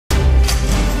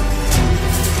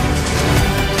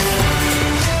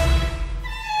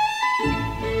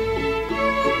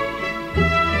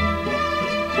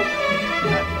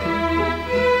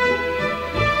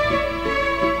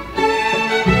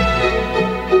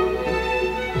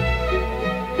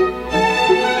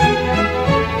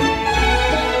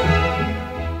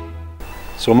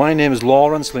So my name is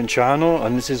Lloyd Linciano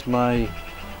and this is my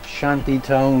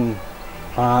shantytown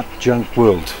art junk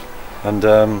world, and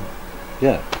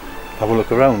yeah, have a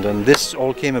look around. And this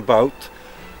all came about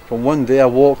from one day I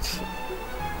walked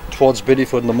towards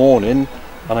Bideford in the morning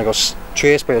and I got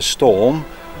chased by a storm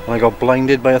and I got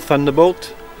blinded by a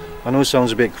thunderbolt. I know it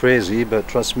sounds a bit crazy, but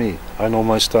trust me, I know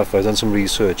my stuff. I've done some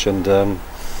research, and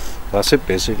that's it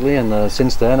basically. And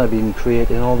since then I've been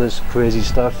creating all this crazy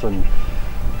stuff and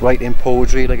writing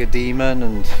poetry like a demon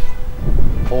and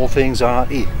all things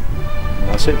arty. And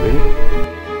that's it really.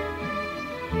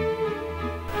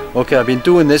 Okay, I've been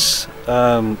doing this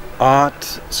art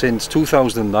since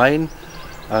 2009,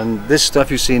 and this stuff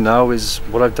you see now is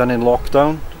what I've done in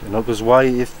lockdown. You know, because why,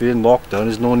 if you're in lockdown,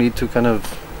 there's no need to kind of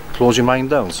close your mind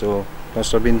down. So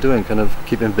that's what I've been doing, kind of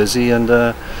keeping busy and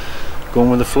going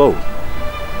with the flow.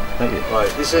 Thank you.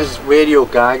 Right, this is Radio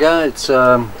Gaga. It's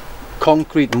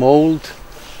concrete mould,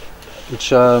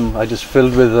 which I just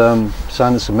filled with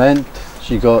sand and cement.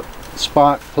 She got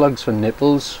spark plugs for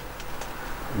nipples,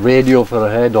 radio for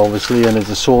her head obviously, and there's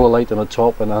a solar light on the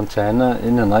top and antenna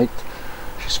in the night.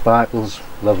 She sparkles,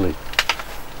 lovely.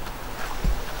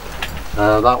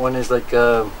 That one is like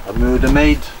a murder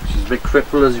maid. She's a bit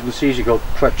crippled, as you can see. She got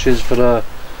crutches for a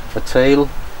tail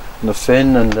and a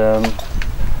fin, and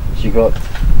she got,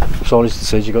 I'm sorry to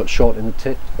say, she got shot in the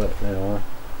tit, but there you are.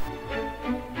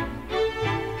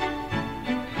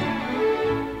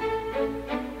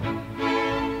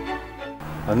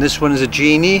 And this one is a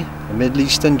genie, a Middle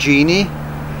Eastern genie.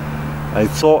 I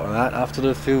thought of that after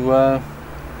a few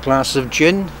glasses of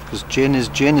gin, because gin is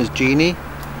genie.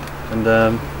 And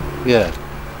yeah,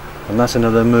 and that's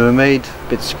another mermaid, a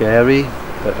bit scary,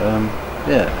 but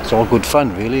yeah, it's all good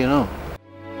fun really, you know.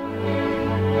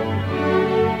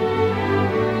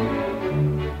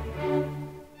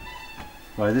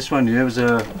 Right, this one here was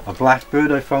a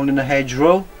blackbird I found in a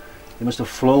hedgerow. He must have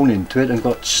flown into it and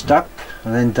got stuck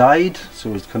and then died,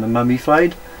 so it's kind of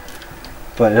mummified.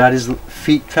 But it had his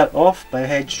feet cut off by a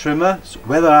hedge trimmer. So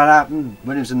whether that happened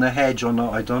when it was in the hedge or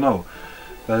not, I don't know.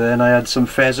 But then I had some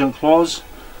pheasant claws,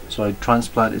 so I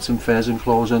transplanted some pheasant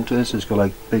claws into it, so it's got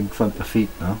like big front of feet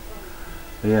now.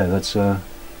 But yeah, that's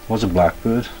was a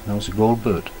blackbird, that was a gold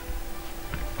bird.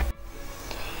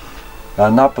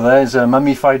 And up there is a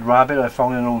mummified rabbit I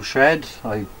found in an old shed.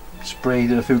 I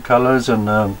sprayed it a few colours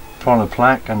and put on a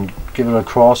plaque and give it a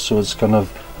cross, so it's kind of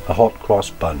a hot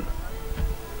cross bun.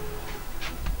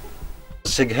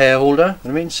 Cig hair holder, I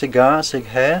mean cigar, cig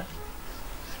hair.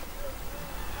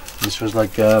 This was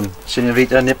like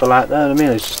Senorita Nippolata, I mean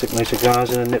I used to stick my cigars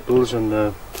in the nipples and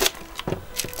yeah.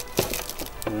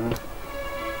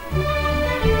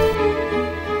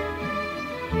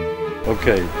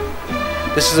 Okay,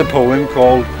 this is a poem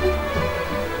called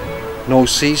No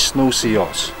Cease, No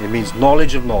Cios. It means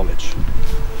knowledge of knowledge.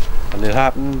 And it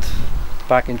happened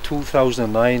back in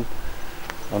 2009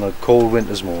 on a cold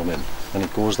winter's morning, and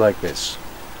it goes like this.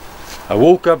 I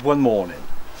woke up one morning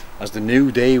as the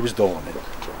new day was dawning.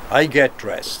 I get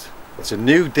dressed. It's a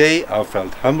new day. I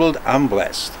felt humbled and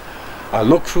blessed. I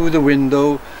looked through the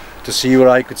window to see what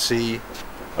I could see.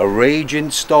 A raging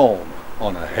storm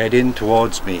on a heading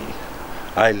towards me.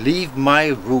 I leave my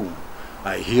room.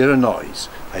 I hear a noise.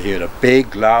 I hear a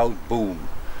big loud boom.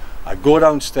 I go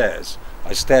downstairs.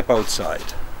 I step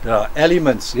outside. There are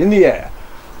elements in the air.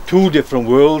 Two different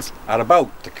worlds are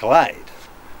about to collide.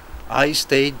 I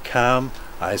stayed calm.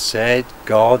 I said,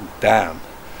 God damn.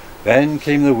 Then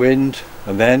came the wind,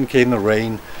 and then came the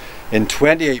rain. In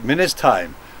 28 minutes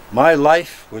time, my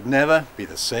life would never be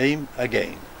the same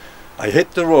again. I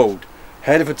hit the road,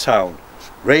 headed for town.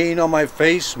 Rain on my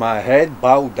face, my head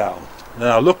bowed down.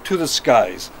 Then I looked to the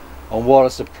skies, and what a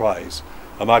surprise.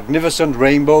 A magnificent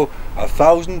rainbow,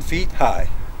 1,000 feet high.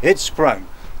 It sprang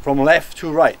from left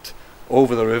to right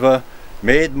over the river,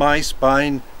 made my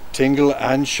spine tingle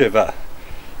and shiver.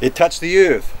 It touched the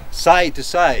earth side to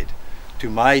side. To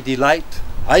my delight,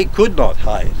 I could not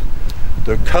hide.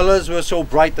 The colours were so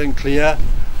bright and clear,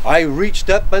 I reached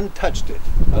up and touched it,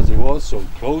 as it was so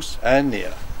close and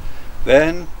near.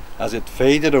 Then, as it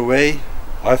faded away,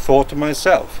 I thought to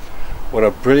myself, what a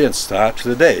brilliant start to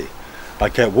the day. I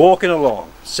kept walking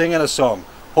along, singing a song,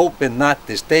 hoping that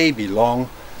this day be long.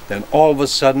 Then all of a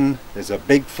sudden, there's a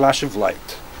big flash of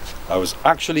light. I was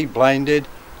actually blinded.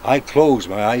 I closed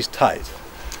my eyes tight.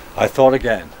 I thought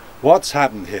again, what's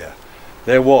happened here?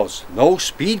 There was no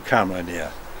speed camera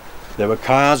near. There were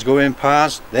cars going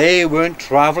past, they weren't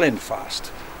travelling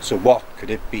fast. So what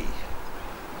could it be?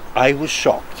 I was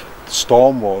shocked. The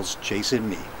storm was chasing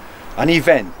me. An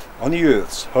event on the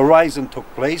Earth's horizon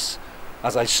took place.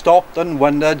 As I stopped and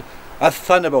wondered, a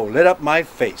thunderbolt lit up my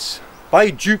face. By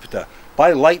Jupiter,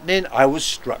 By lightning I was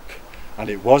struck, and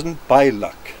it wasn't by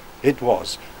luck. It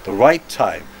was the right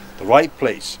time, the right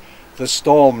place. The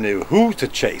storm knew who to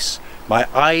chase. My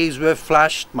eyes were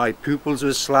flashed, my pupils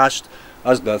were slashed,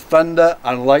 as the thunder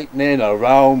and lightning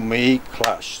around me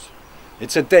clashed.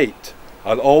 It's a date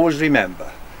I'll always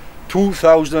remember.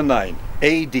 2009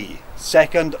 AD,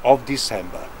 2nd of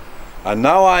December. And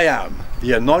now I am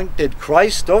the anointed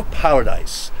Christ of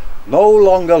paradise, no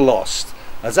longer lost,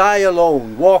 as I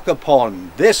alone walk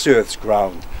upon this earth's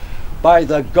ground. By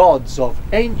the gods of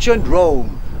ancient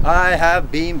Rome I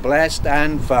have been blessed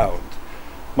and found.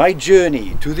 My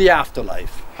journey to the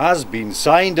afterlife has been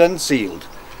signed and sealed.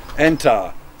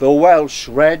 Enter the Welsh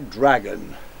red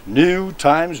dragon, new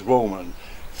times Roman,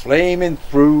 flaming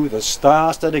through the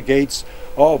star-studded gates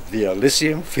of the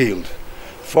Elysium field.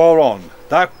 For on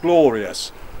that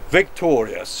glorious,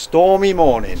 victorious, stormy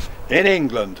morning in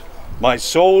England, my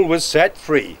soul was set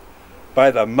free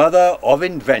by the mother of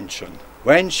invention,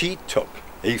 when she took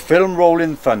a film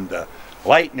rolling thunder,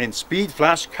 lightning speed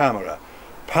flash camera,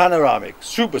 panoramic,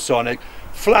 supersonic,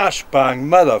 flashbang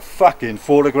motherfucking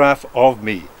photograph of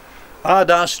me. Ad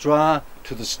Astra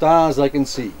to the stars I can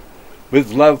see,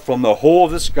 with love from the whole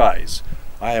of the skies,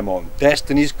 I am on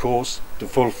destiny's course to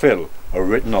fulfill a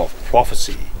written off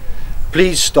prophecy.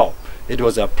 Please stop, it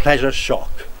was a pleasure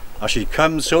shock, as she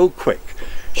comes so quick.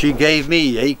 She gave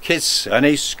me a kiss and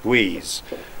a squeeze.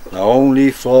 Now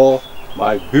only for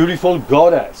my beautiful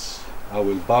goddess I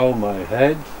will bow my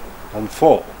head and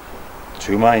fall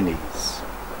to my knees.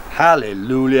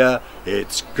 Hallelujah,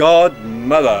 it's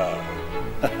Godmother.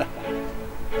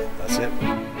 That's it.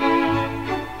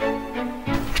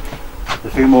 A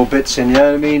few more bits in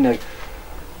here. I mean, I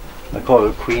call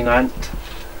her Queen Ant,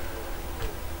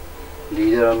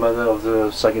 leader and mother of the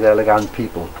psychedelic ant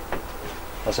people.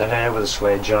 That's a hair with a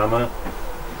sledgehammer.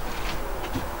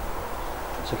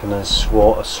 It's like a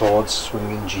sword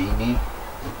swinging genie.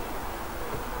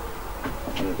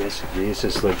 And basically, it's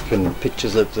just like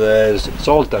pictures up there. It's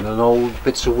all done in old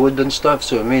bits of wood and stuff.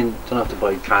 So I mean, you don't have to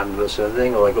buy canvas or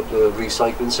anything, or I go to the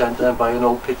recycling centre and buy an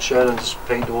old picture and just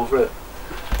paint over it.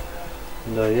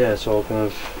 And yeah, it's all kind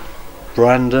of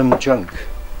random junk.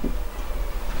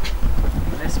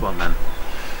 This one then?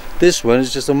 This one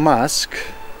is just a mask,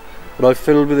 but I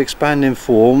filled with expanding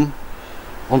foam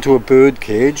onto a bird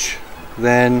cage,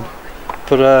 then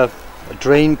put a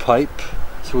drain pipe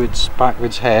through its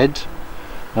backwards head,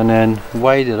 and then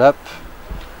wired it up,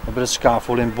 a bit of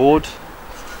scaffolding board,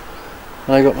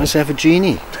 and I got myself a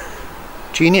genie.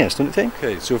 Genius, don't you think?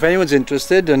 Okay, so if anyone's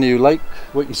interested and you like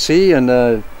what you see, and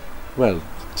well,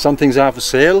 some things are for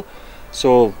sale,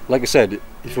 so like I said,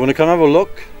 if you want to come have a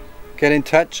look, get in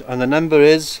touch, and the number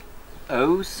is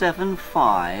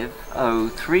 075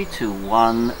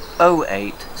 0321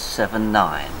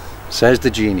 0879. Says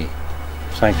the genie.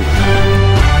 Thank you.